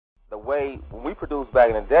the way when we produced back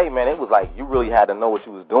in the day, man, it was like you really had to know what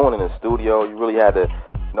you was doing in the studio. You really had to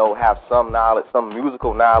have some knowledge, some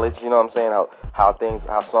musical knowledge. You know what I'm saying?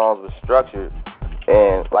 How songs were structured.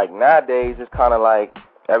 And like nowadays, it's kind of like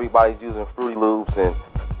everybody's using Fruity Loops and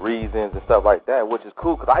Reasons and stuff like that, which is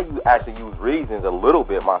cool because I actually use Reasons a little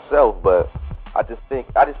bit myself. But I just think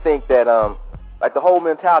that like the whole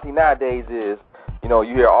mentality nowadays is,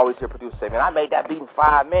 you always hear producers say, man, I made that beat in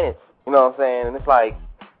 5 minutes. You know what I'm saying? And it's like,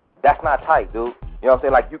 that's not tight, dude. You know what I'm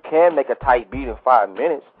saying? Like, you can make a tight beat in 5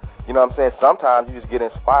 minutes. You know what I'm saying? Sometimes you just get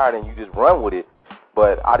inspired and you just run with it.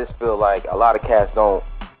 But I just feel like a lot of cats don't,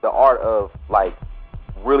 the art of, like,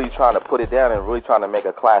 really trying to put it down and really trying to make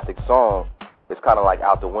a classic song is kind of, like,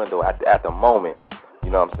 out the window at the moment.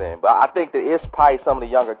 You know what I'm saying? But I think that it's probably some of the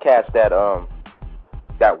younger cats that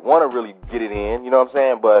want to really get it in. You know what I'm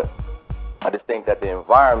saying? But I just think that the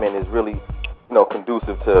environment is really,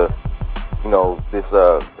 conducive to, this,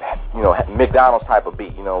 McDonald's type of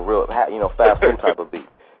beat, real, fast food type of beat.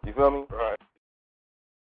 You feel me? Right.